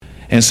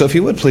And so if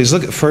you would please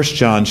look at 1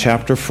 John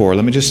chapter 4.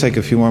 Let me just take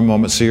a few more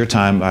moments of your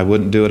time. I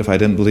wouldn't do it if I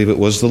didn't believe it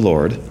was the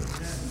Lord.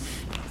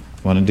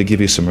 Wanted to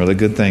give you some really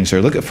good things here.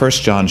 Look at 1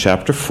 John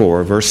chapter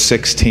 4, verse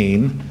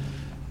 16,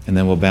 and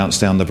then we'll bounce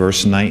down to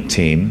verse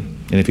 19.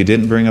 And if you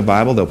didn't bring a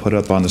Bible, they'll put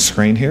it up on the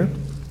screen here.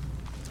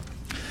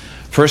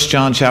 1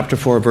 John chapter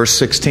 4, verse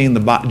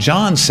 16,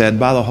 John said,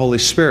 by the Holy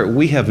Spirit,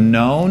 we have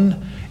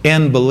known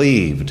and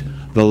believed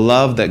the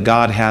love that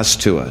God has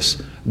to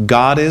us.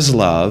 God is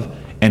love,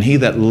 and he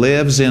that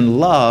lives in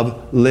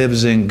love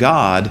lives in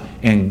God,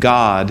 and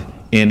God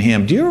in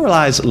him. Do you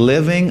realize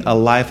living a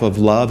life of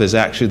love is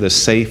actually the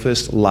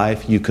safest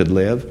life you could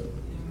live?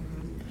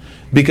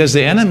 Because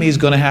the enemy is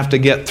going to have to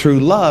get through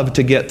love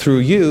to get through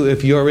you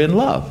if you're in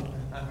love.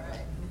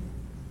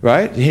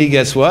 Right? He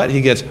gets what?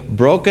 He gets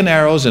broken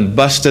arrows and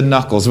busted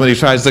knuckles when he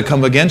tries to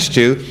come against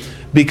you.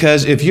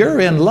 Because if you're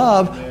in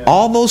love,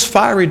 all those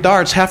fiery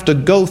darts have to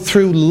go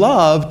through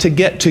love to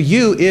get to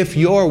you if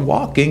you're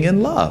walking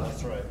in love.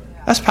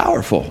 That's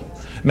powerful.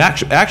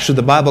 Actually,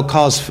 the Bible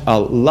calls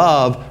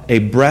love a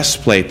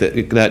breastplate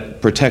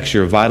that protects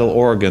your vital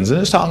organs. And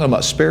it's talking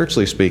about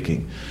spiritually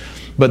speaking.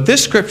 But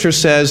this scripture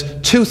says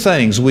two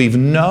things. We've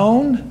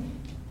known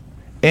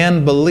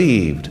and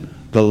believed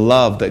the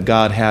love that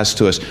God has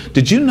to us.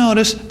 Did you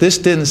notice this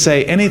didn't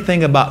say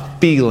anything about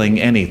feeling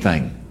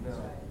anything?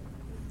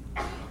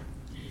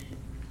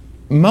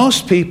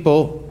 Most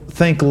people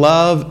think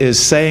love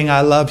is saying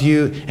I love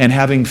you and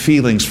having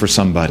feelings for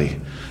somebody.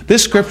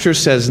 This scripture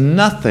says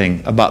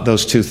nothing about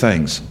those two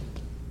things.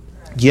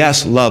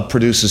 Yes, love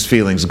produces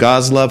feelings.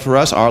 God's love for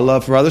us, our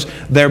love for others,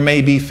 there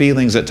may be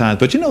feelings at times.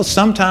 But you know,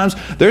 sometimes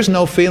there's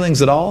no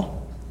feelings at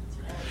all.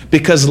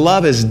 Because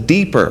love is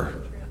deeper.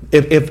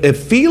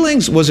 If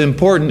feelings was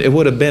important, it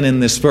would have been in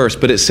this verse.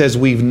 But it says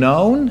we've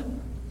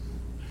known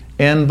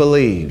and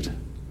believed.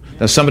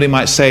 Now somebody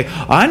might say,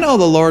 I know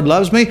the Lord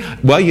loves me.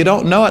 Well, you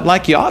don't know it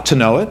like you ought to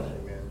know it.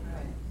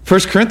 1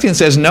 Corinthians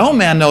says no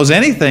man knows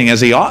anything as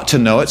he ought to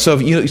know it. So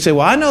if you say,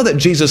 well, I know that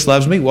Jesus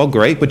loves me. Well,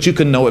 great, but you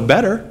can know it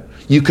better.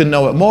 You can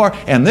know it more.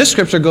 And this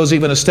scripture goes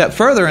even a step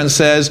further and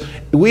says,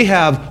 we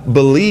have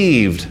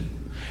believed.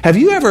 Have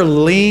you ever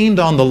leaned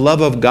on the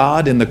love of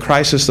God in the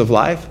crisis of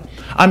life?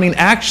 I mean,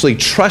 actually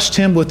trust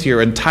Him with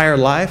your entire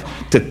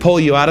life to pull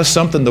you out of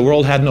something the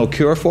world had no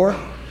cure for?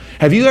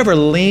 Have you ever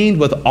leaned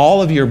with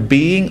all of your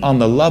being on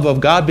the love of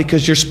God?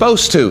 Because you're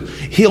supposed to.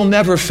 He'll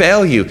never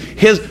fail you.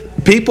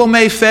 People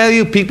may fail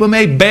you. People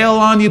may bail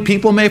on you.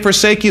 People may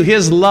forsake you.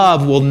 His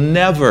love will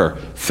never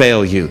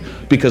fail you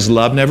because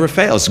love never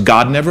fails.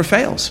 God never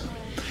fails.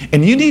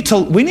 And we need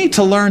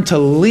to learn to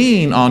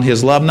lean on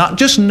His love, not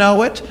just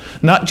know it,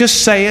 not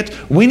just say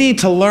it. We need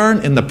to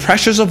learn in the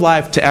pressures of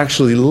life to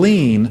actually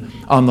lean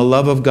on the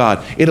love of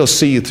God. It'll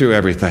see you through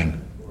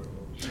everything.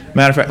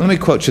 Matter of fact, let me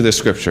quote you this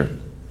scripture.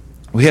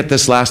 We hit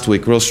this last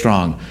week real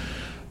strong.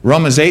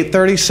 Romans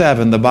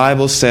 8:37, the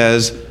Bible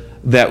says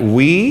that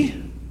we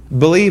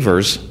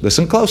believers,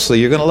 listen closely,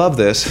 you're going to love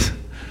this.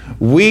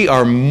 We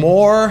are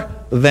more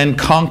than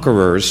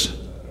conquerors.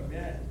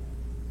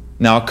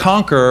 Now, a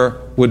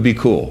conqueror would be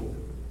cool,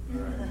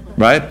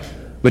 right?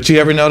 But you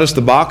ever notice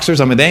the boxers?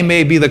 I mean, they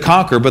may be the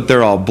conqueror, but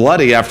they're all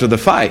bloody after the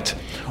fight.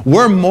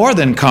 We're more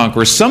than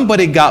conquerors.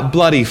 Somebody got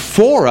bloody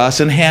for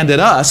us and handed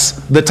us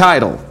the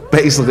title,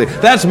 basically.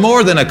 That's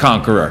more than a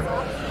conqueror.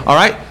 All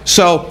right?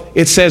 So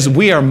it says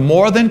we are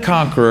more than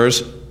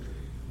conquerors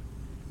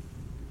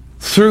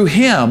through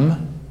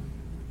Him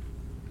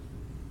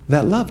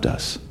that loved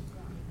us.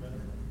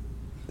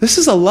 This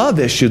is a love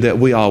issue that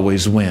we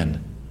always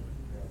win.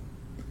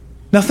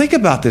 Now think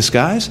about this,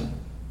 guys.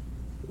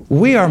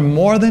 We are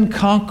more than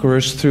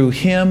conquerors through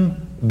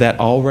Him that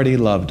already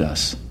loved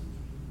us.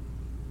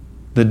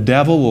 The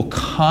devil will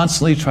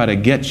constantly try to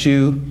get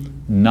you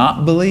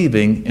not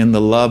believing in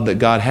the love that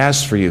God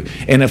has for you.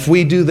 And if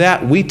we do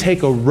that, we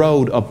take a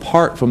road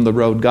apart from the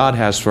road God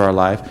has for our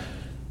life.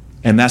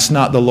 And that's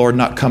not the Lord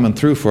not coming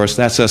through for us.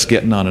 That's us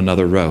getting on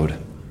another road.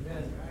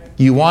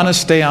 You want to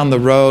stay on the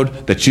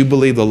road that you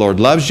believe the Lord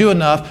loves you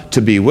enough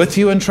to be with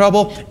you in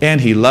trouble, and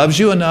He loves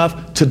you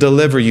enough to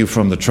deliver you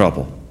from the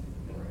trouble.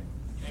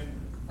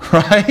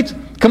 Right?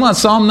 Come on,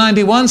 Psalm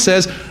 91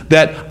 says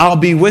that I'll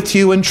be with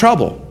you in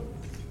trouble.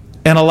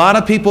 And a lot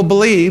of people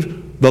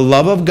believe the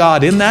love of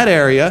God in that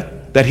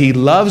area, that He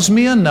loves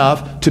me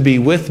enough to be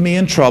with me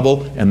in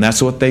trouble, and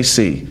that's what they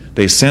see.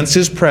 They sense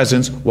His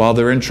presence while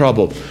they're in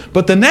trouble.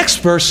 But the next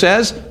verse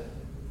says,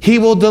 He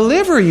will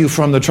deliver you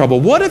from the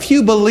trouble. What if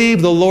you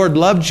believe the Lord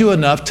loved you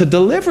enough to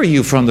deliver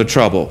you from the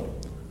trouble?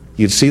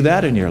 You'd see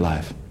that in your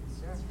life.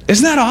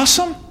 Isn't that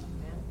awesome?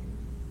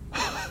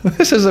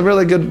 This is a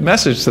really good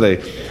message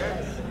today.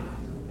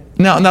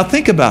 Now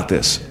think about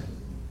this.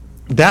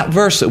 That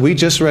verse that we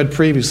just read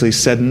previously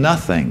said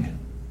nothing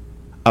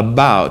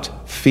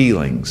about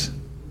feelings.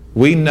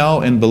 We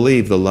know and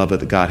believe the love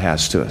that God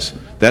has to us.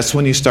 That's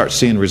when you start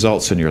seeing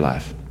results in your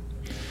life.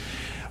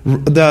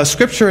 The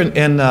scripture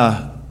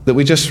that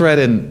we just read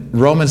in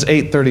Romans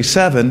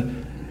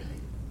 8:37,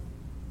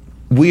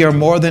 we are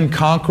more than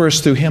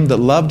conquerors through Him that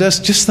loved us.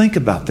 Just think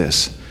about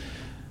this.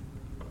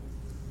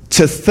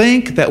 To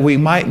think that we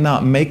might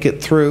not make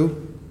it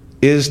through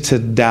is to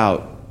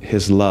doubt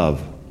His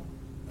love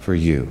for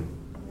you.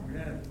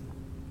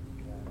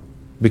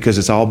 Because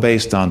it's all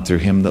based on through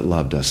Him that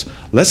loved us.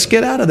 Let's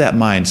get out of that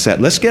mindset.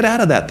 Let's get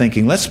out of that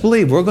thinking. Let's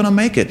believe we're going to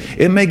make it.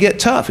 It may get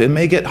tough. It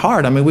may get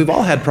hard. I mean, we've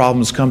all had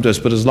problems come to us,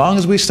 but as long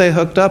as we stay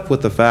hooked up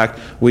with the fact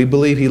we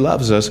believe He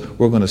loves us,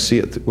 we're going to see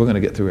it. We're going to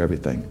get through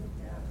everything.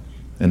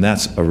 And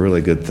that's a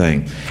really good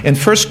thing. In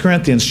 1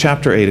 Corinthians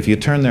chapter 8, if you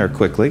turn there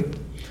quickly,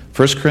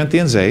 1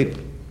 Corinthians 8,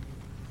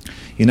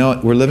 you know,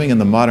 we're living in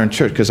the modern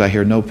church because I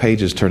hear no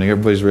pages turning.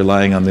 Everybody's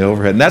relying on the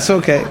overhead. And that's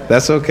okay.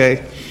 That's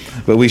okay.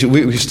 But we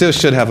still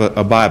should have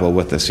a Bible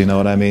with us, you know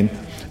what I mean?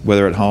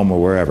 Whether at home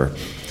or wherever.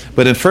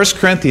 But in 1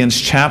 Corinthians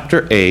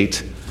chapter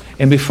 8,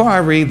 and before I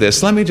read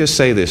this, let me just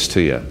say this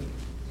to you.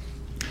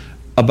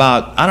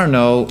 About,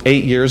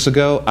 8 years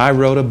ago, I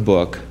wrote a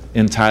book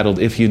entitled,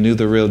 If You Knew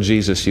the Real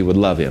Jesus, You Would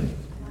Love Him.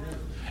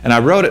 And I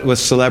wrote it with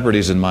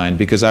celebrities in mind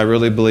because I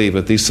really believe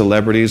if these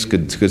celebrities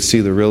could see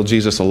the real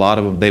Jesus, a lot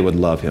of them, they would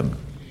love Him.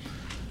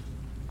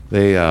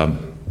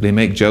 They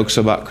make jokes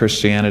about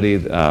Christianity.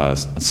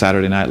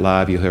 Saturday Night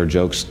Live, you hear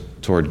jokes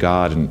toward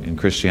God and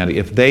Christianity.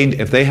 If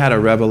they had a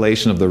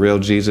revelation of the real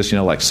Jesus,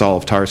 like Saul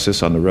of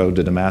Tarsus on the road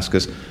to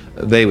Damascus,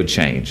 they would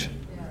change.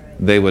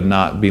 They would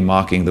not be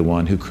mocking the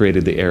one who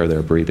created the air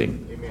they're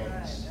breathing.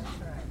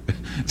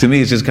 To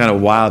me, it's just kind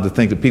of wild to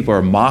think that people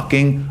are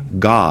mocking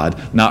God,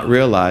 not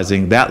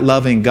realizing that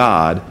loving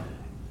God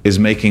is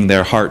making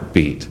their heart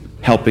beat,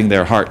 helping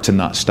their heart to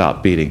not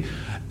stop beating.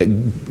 It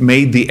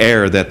made the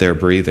air that they're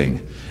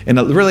breathing. And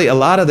really, a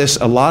lot of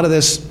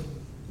this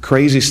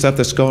crazy stuff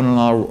that's going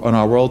on in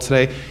our world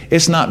today,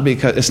 it's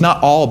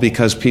not all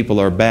because people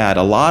are bad.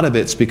 A lot of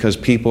it's because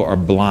people are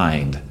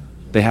blind.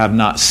 They have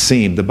not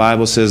seen. The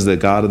Bible says that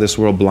God of this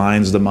world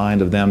blinds the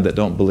mind of them that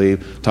don't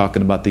believe,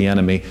 talking about the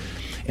enemy.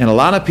 And a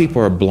lot of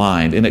people are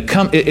blind. And it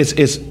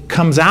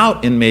comes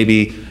out in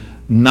maybe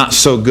not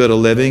so good a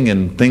living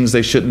and things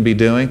they shouldn't be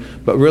doing.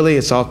 But really,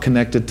 it's all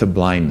connected to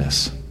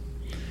blindness.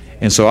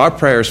 And so our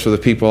prayers for the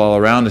people all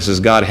around us is,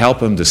 God, help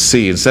them to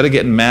see. Instead of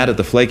getting mad at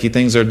the flaky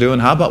things they're doing,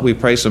 how about we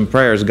pray some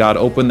prayers? God,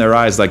 open their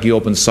eyes like you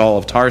opened Saul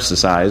of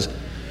Tarsus' eyes.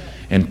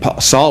 And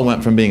Saul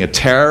went from being a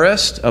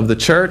terrorist of the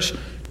church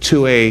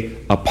to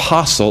an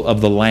apostle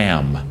of the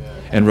Lamb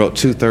and wrote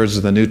 2/3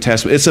 of the New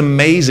Testament. It's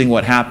amazing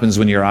what happens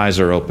when your eyes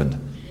are opened.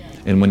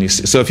 And when you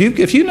see, so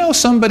if you know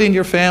somebody in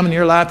your family, in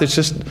your life that's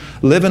just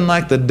living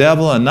like the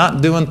devil and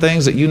not doing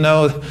things that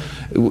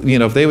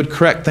if they would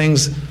correct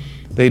things,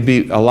 they'd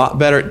be a lot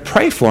better.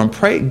 Pray for them.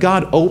 Pray,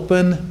 God,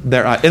 open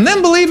their eyes. And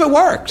then believe it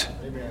worked.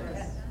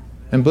 Amen.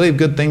 And believe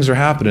good things are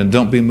happening.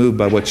 Don't be moved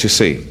by what you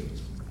see.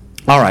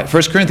 All right,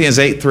 1 Corinthians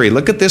 8:3.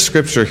 Look at this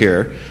scripture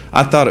here.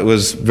 I thought it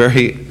was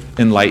very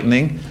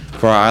enlightening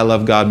for our I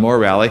Love God More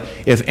rally.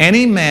 If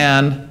any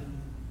man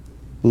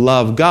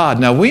love God.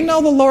 Now, we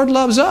know the Lord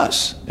loves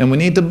us, and we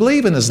need to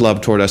believe in His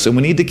love toward us, and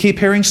we need to keep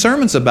hearing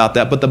sermons about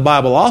that, but the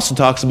Bible also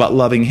talks about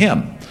loving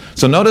Him.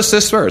 So notice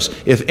this verse.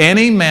 If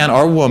any man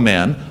or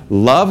woman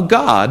love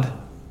God,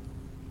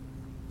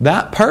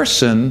 that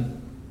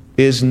person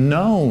is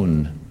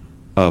known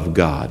of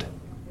God.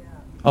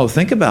 Oh,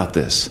 think about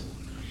this.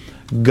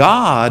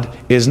 God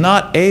is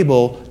not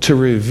able to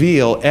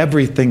reveal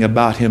everything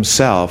about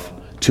Himself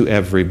to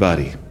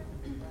everybody.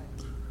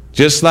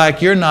 Just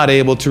like you're not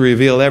able to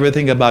reveal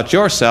everything about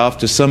yourself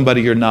to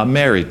somebody you're not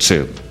married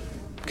to.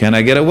 Can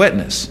I get a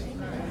witness?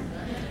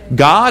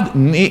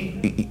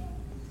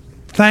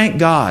 Thank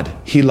God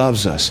He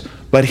loves us.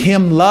 But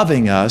Him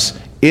loving us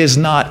is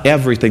not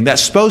everything.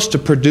 That's supposed to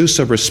produce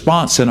a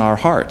response in our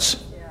hearts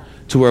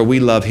to where we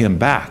love Him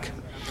back.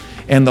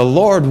 And the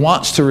Lord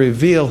wants to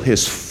reveal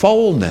His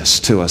fullness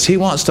to us. He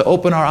wants to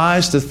open our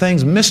eyes to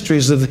things,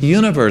 mysteries of the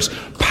universe,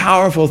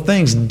 powerful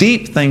things,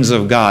 deep things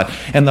of God.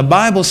 And the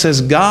Bible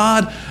says,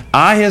 God,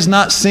 eye has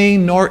not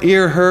seen, nor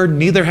ear heard,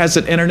 neither has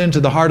it entered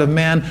into the heart of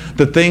man,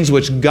 the things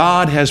which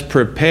God has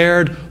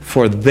prepared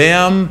for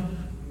them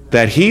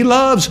that He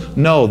loves,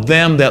 no,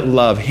 them that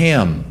love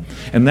Him.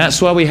 And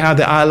that's why we have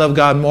the I Love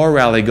God More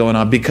rally going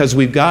on, because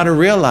we've got to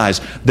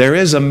realize there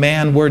is a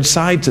man-word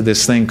side to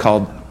this thing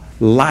called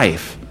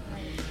life.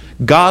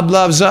 God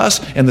loves us,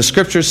 and the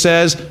Scripture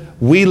says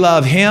we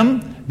love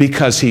Him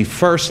because He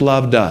first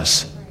loved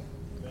us.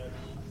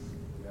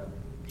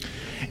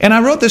 And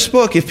I wrote this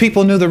book, If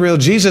People Knew the Real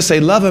Jesus, They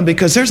Love Him,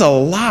 because there's a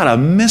lot of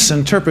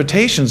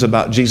misinterpretations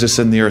about Jesus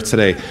in the earth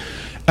today.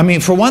 I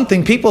mean, for one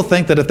thing, people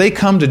think that if they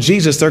come to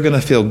Jesus, they're going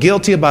to feel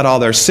guilty about all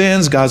their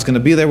sins. God's going to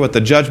be there with the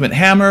judgment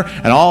hammer,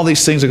 and all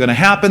these things are going to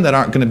happen that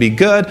aren't going to be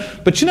good.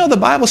 But the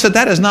Bible said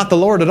that is not the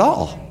Lord at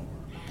all.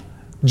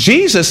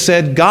 Jesus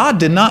said God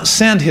did not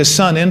send His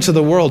Son into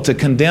the world to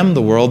condemn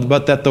the world,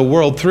 but that the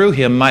world through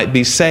Him might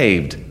be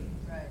saved.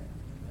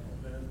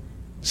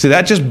 See,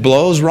 that just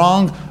blows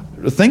wrong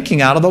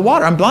thinking out of the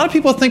water. A lot of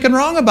people are thinking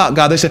wrong about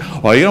God. They say,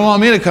 oh, you don't want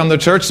me to come to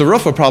church, the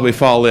roof will probably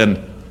fall in.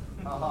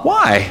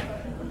 Why?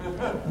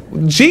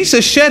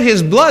 Jesus shed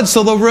His blood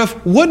so the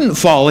roof wouldn't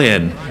fall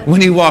in when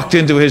He walked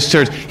into His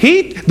church.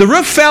 The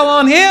roof fell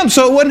on Him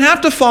so it wouldn't have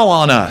to fall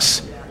on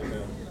us.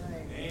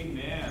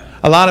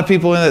 A lot of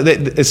people,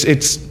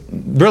 it's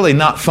really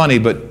not funny,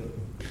 but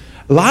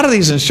a lot of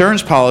these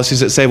insurance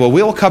policies that say, well,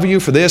 we'll cover you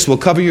for this, we'll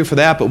cover you for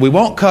that, but we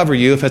won't cover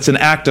you if it's an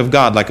act of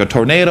God, like a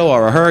tornado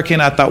or a hurricane.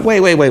 I thought,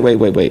 wait.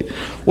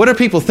 What are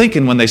people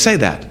thinking when they say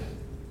that?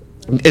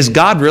 Is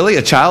God really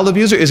a child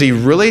abuser? Is he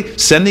really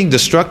sending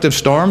destructive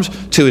storms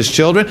to his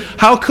children?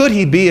 How could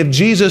he be if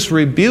Jesus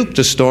rebuked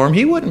a storm?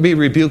 He wouldn't be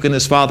rebuking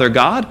his Father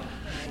God.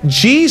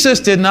 Jesus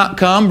did not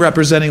come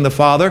representing the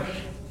Father,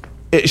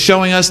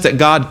 showing us that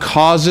God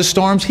causes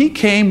storms. He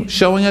came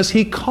showing us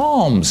he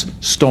calms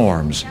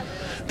storms.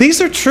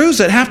 These are truths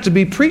that have to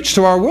be preached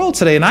to our world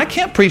today, and I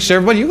can't preach to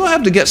everybody. You're going to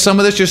have to get some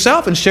of this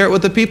yourself and share it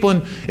with the people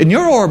in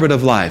your orbit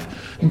of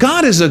life.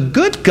 God is a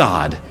good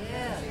God.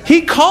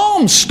 He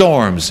calms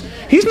storms.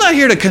 He's not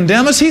here to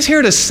condemn us. He's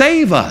here to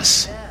save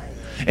us.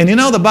 And you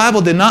know, the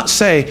Bible did not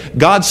say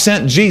God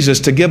sent Jesus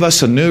to give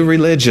us a new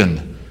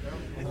religion.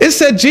 It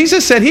said,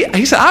 Jesus said,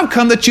 He said, I've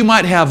come that you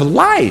might have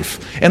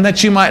life and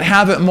that you might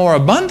have it more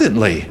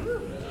abundantly.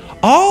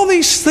 All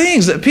these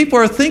things that people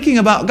are thinking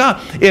about God.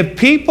 If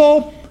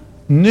people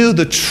knew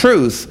the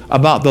truth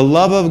about the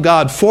love of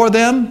God for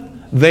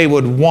them, they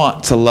would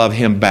want to love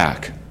Him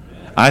back.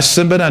 I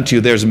submit unto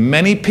you, there's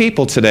many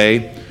people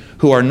today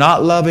who are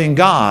not loving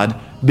God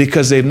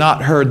because they've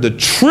not heard the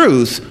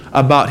truth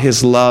about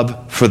His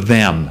love for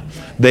them.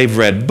 They've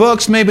read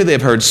books, maybe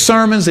they've heard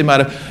sermons, they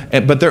might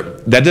have, but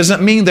that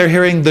doesn't mean they're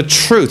hearing the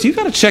truth. You've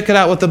got to check it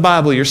out with the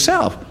Bible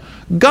yourself.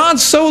 God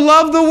so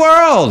loved the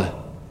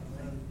world,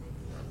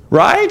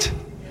 right?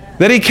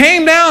 That He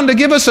came down to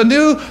give us a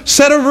new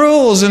set of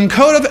rules and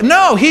code of...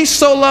 No, He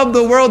so loved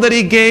the world that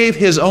He gave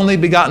His only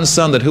begotten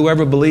Son, that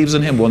whoever believes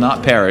in Him will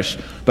not perish,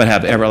 but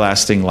have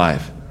everlasting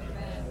life.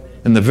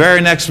 And the very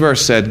next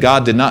verse said,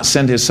 God did not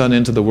send His Son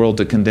into the world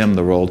to condemn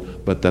the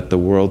world, but that the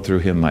world through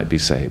Him might be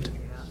saved.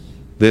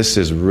 This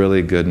is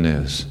really good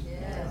news.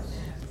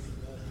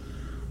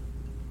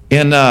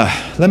 And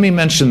let me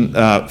mention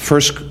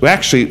first,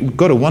 actually,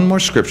 go to one more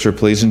scripture,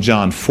 please, in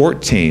John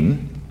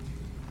 14.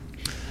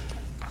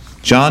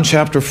 John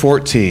chapter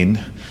 14.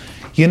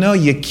 You know,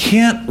 you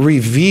can't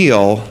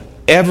reveal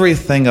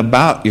everything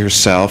about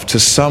yourself to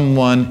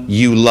someone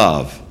you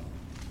love.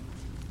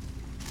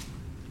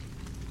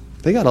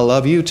 They got to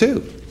love you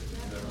too.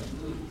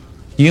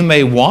 You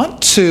may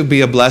want to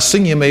be a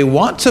blessing. You may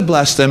want to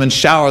bless them and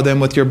shower them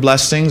with your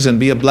blessings and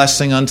be a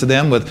blessing unto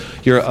them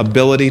with your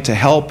ability to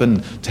help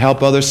and to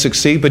help others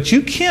succeed. But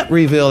you can't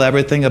reveal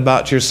everything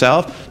about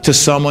yourself to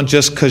someone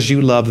just because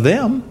you love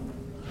them.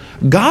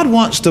 God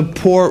wants to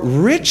pour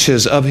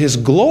riches of His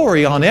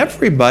glory on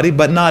everybody,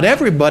 but not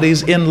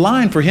everybody's in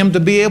line for Him to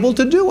be able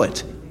to do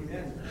it.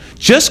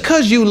 Just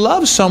because you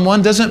love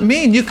someone doesn't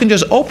mean you can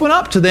just open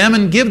up to them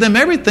and give them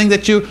everything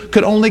that you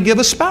could only give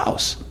a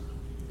spouse.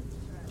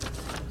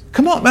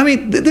 Come on, I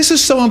mean, this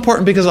is so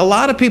important because a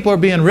lot of people are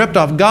being ripped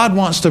off. God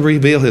wants to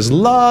reveal His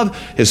love,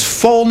 His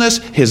fullness,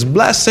 His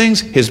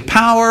blessings, His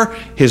power,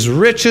 His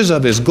riches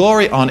of His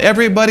glory on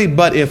everybody.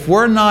 But if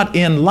we're not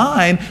in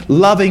line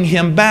loving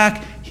Him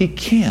back, He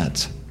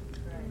can't.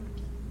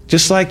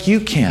 Just like you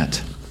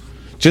can't.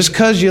 Just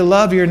because you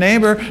love your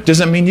neighbor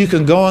doesn't mean you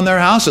can go in their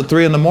house at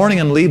 3 a.m.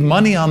 and leave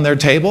money on their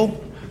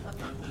table.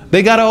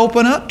 They got to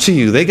open up to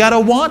you. They got to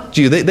want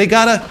you. They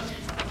got to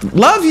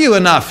love you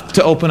enough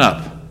to open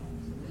up.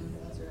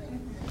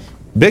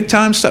 Big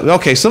time stuff.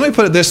 Okay, so let me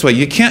put it this way.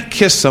 You can't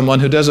kiss someone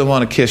who doesn't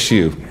want to kiss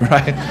you,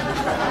 right?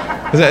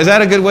 Is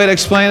that a good way to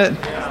explain it?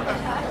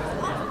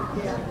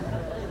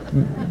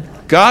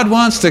 God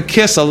wants to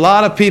kiss a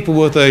lot of people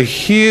with a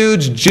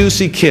huge,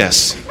 juicy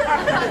kiss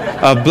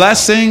of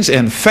blessings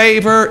and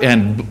favor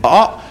and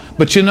all.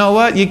 But you know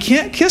what? You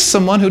can't kiss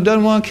someone who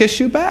doesn't want to kiss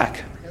you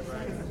back.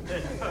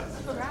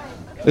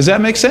 Does that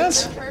make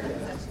sense?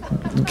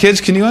 Kids,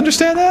 can you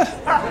understand that?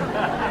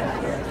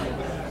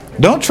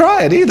 Don't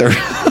try it either.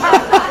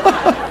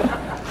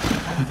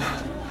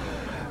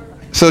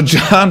 So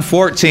John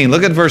 14,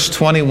 look at verse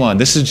 21.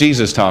 This is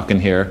Jesus talking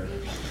here.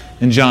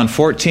 In John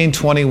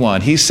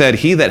 14:21, He said,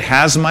 He that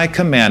has my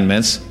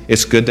commandments,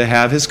 it's good to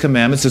have His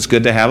commandments, it's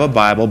good to have a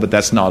Bible, but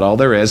that's not all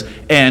there is,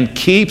 and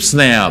keeps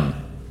them.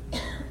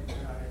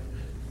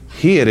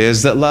 He it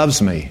is that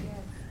loves me.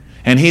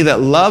 And he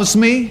that loves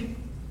me,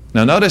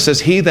 now notice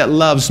this, he that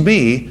loves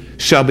me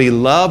shall be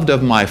loved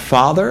of my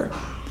Father,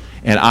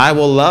 and I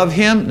will love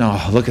him. No,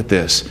 look at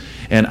this.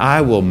 And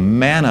I will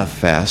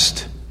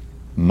manifest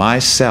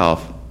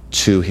myself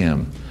to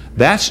him.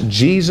 That's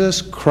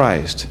Jesus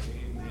Christ,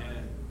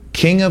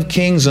 King of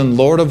kings and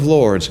Lord of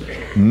lords,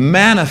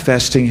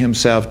 manifesting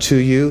Himself to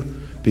you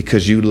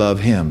because you love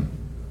Him.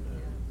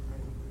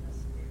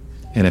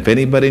 And if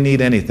anybody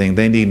need anything,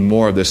 they need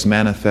more of this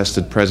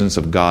manifested presence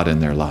of God in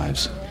their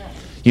lives.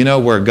 You know,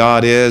 where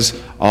God is,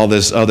 all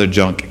this other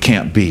junk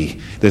can't be.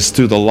 This,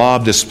 through the law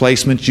of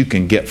displacement, you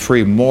can get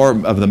free. More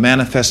of the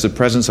manifested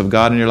presence of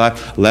God in your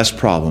life, less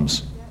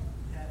problems.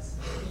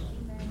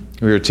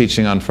 We were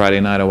teaching on Friday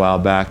night a while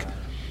back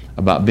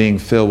about being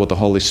filled with the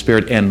Holy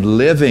Spirit and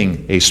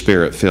living a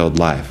Spirit-filled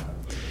life.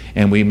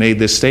 And we made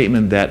this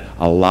statement that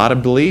a lot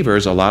of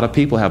believers, a lot of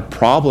people have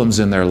problems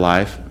in their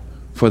life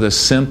for the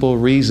simple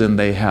reason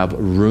they have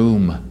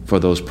room for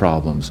those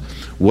problems.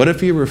 What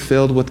if you were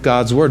filled with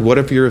God's Word? What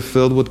if you were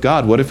filled with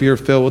God? What if you were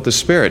filled with the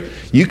Spirit?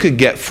 You could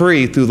get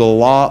free through the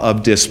law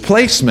of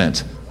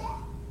displacement.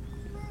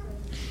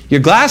 Your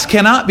glass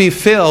cannot be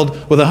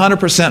filled with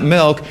 100%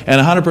 milk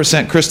and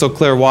 100% crystal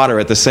clear water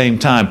at the same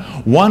time.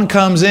 One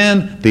comes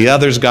in, the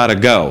other's got to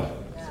go.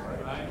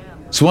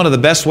 It's one of the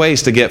best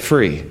ways to get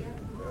free.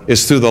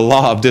 Is through the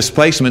law of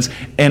displacements,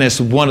 and it's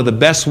one of the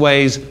best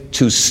ways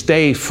to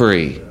stay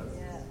free.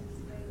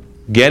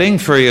 Getting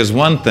free is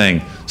one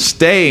thing.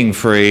 Staying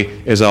free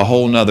is a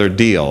whole nother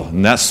deal.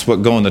 And that's what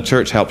going to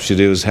church helps you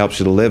do, is helps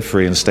you to live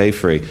free and stay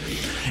free.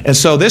 And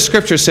so this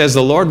scripture says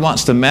the Lord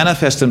wants to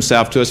manifest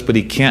himself to us, but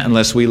he can't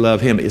unless we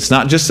love him. It's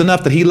not just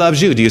enough that he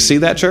loves you. Do you see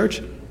that, church?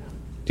 Do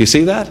you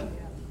see that?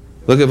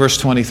 Look at verse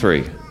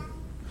 23.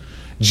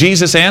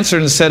 Jesus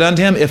answered and said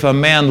unto him, if a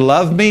man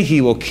love me,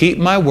 he will keep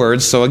my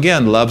words. So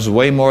again, love's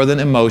way more than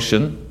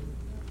emotion.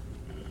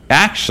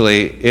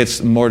 Actually,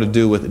 it's more to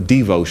do with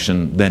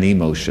devotion than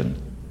emotion.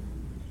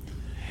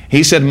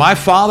 He said, my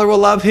Father will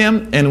love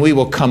him, and we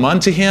will come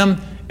unto him,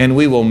 and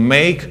we will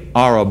make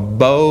our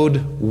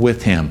abode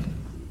with him.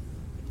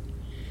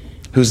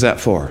 Who's that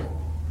for?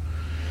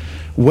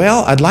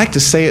 Well, I'd like to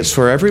say it's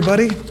for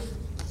everybody.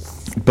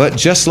 But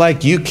just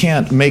like you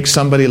can't make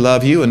somebody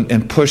love you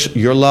and push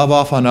your love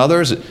off on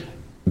others,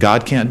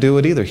 God can't do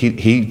it either.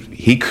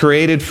 He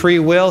created free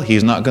will.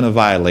 He's not going to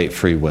violate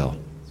free will.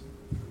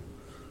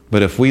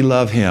 But if we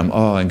love him,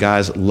 and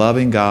guys,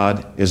 loving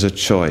God is a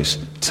choice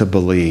to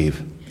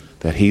believe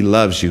that he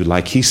loves you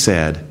like he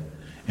said,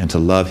 and to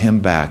love him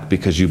back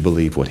because you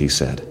believe what he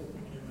said.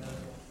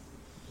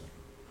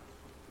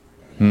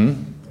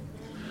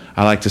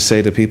 I like to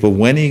say to people,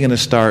 when are you going to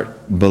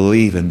start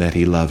believing that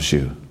he loves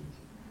you?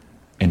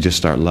 And just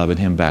start loving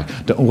him back.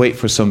 Don't wait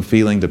for some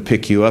feeling to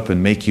pick you up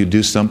and make you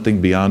do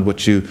something beyond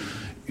what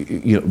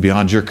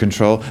beyond your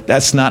control.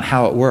 That's not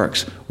how it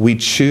works. We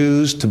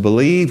choose to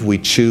believe. We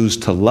choose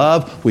to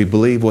love. We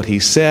believe what he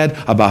said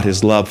about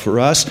his love for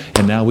us.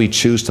 And now we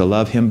choose to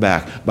love him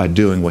back by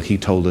doing what he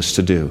told us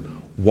to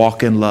do.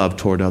 Walk in love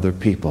toward other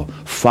people.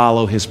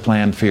 Follow his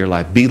plan for your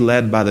life. Be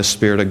led by the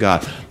Spirit of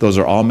God. Those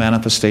are all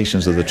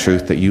manifestations of the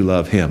truth that you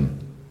love him.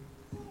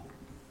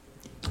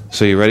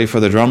 So you ready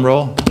for the drum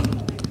roll?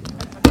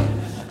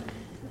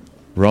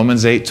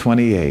 Romans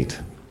 8:28,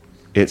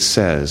 it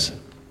says,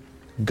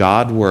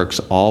 God works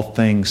all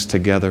things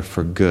together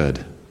for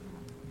good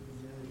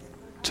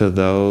to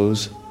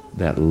those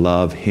that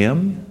love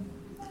him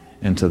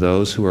and to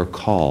those who are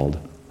called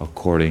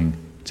according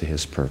to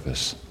his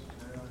purpose.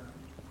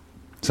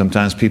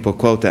 Sometimes people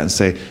quote that and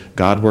say,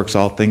 God works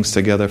all things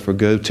together for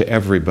good to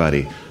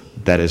everybody.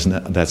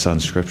 That's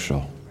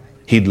unscriptural.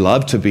 He'd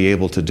love to be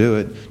able to do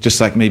it,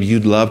 just like maybe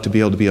you'd love to be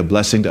able to be a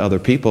blessing to other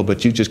people,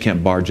 but you just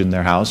can't barge in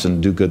their house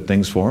and do good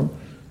things for them.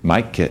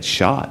 Might get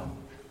shot.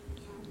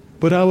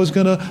 But I was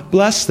going to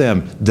bless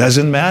them.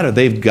 Doesn't matter.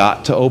 They've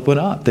got to open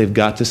up. They've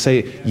got to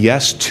say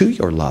yes to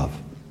your love.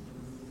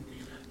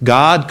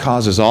 God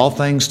causes all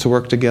things to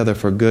work together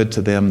for good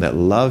to them that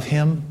love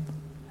him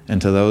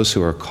and to those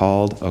who are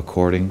called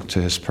according to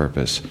his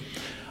purpose.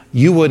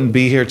 You wouldn't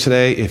be here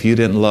today if you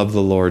didn't love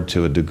the Lord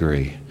to a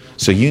degree.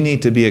 So you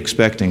need to be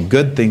expecting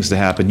good things to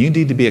happen. You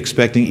need to be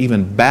expecting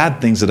even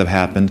bad things that have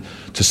happened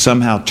to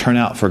somehow turn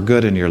out for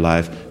good in your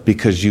life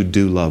because you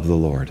do love the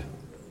Lord.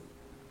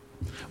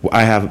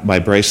 I have my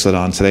bracelet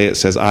on today. It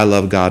says, I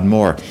love God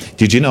more.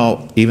 Did you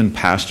know even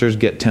pastors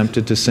get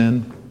tempted to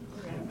sin?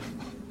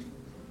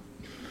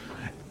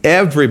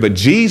 But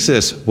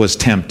Jesus was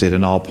tempted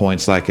in all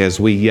points like as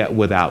we, yet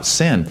without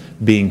sin.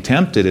 Being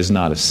tempted is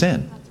not a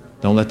sin.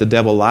 Don't let the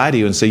devil lie to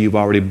you and say you've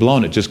already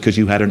blown it just because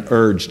you had an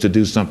urge to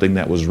do something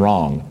that was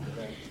wrong.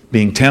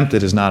 Being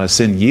tempted is not a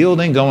sin.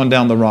 Yielding, going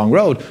down the wrong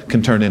road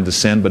can turn into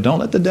sin, but don't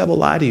let the devil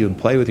lie to you and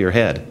play with your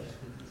head.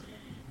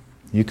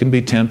 You can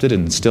be tempted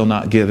and still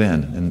not give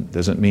in, and it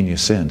doesn't mean you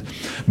sinned.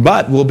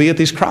 But we'll be at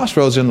these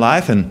crossroads in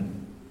life, and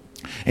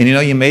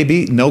you may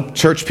be no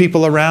church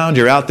people around.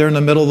 You're out there in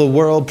the middle of the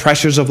world.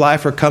 Pressures of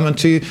life are coming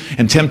to you,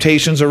 and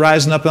temptations are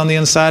rising up on the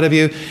inside of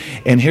you.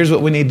 And here's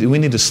what we need. We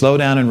need to slow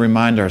down and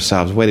remind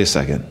ourselves, wait a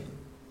second.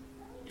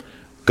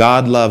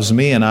 God loves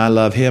me, and I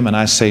love him, and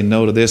I say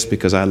no to this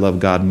because I love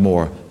God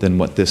more than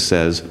what this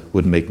says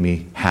would make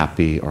me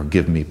happy or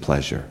give me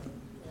pleasure.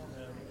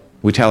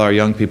 We tell our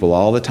young people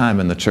all the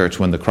time in the church,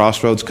 when the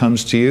crossroads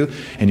comes to you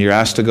and you're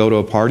asked to go to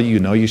a party you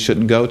know you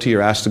shouldn't go to,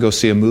 you're asked to go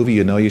see a movie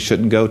you know you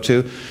shouldn't go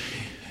to,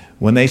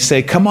 when they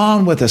say, come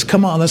on with us,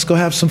 come on, let's go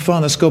have some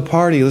fun, let's go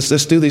party,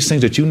 let's do these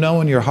things that you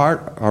know in your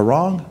heart are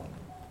wrong,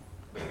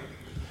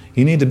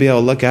 you need to be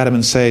able to look at them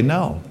and say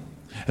no.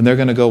 And they're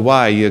going to go,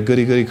 why? Are you a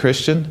goody-goody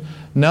Christian?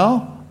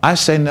 No, I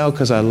say no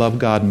because I love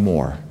God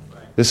more.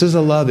 This is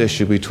a love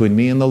issue between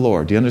me and the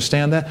Lord. Do you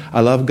understand that? I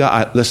love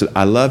God. Listen,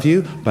 I love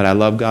you, but I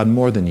love God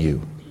more than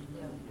you.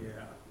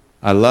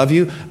 I love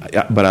you,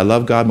 but I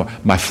love God more.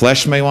 My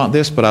flesh may want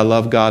this, but I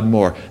love God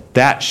more.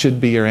 That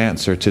should be your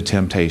answer to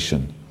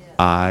temptation.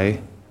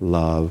 I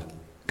love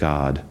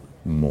God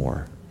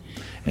more.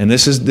 And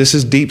this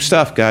is deep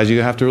stuff, guys.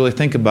 You have to really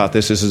think about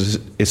this.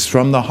 It's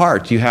from the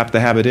heart. You have to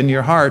have it in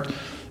your heart,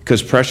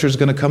 because pressure is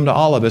going to come to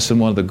all of us. And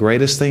one of the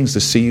greatest things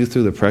to see you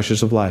through the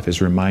pressures of life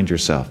is remind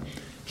yourself,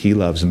 He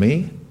loves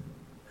me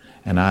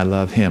and I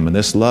love Him. And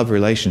this love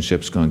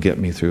relationship is going to get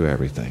me through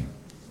everything.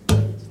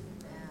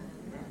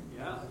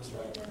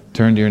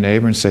 Turn to your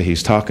neighbor and say,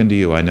 He's talking to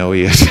you. I know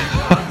He is.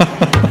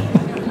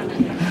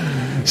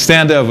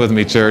 Stand up with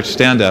me, church.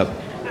 Stand up.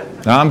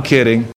 No, I'm kidding.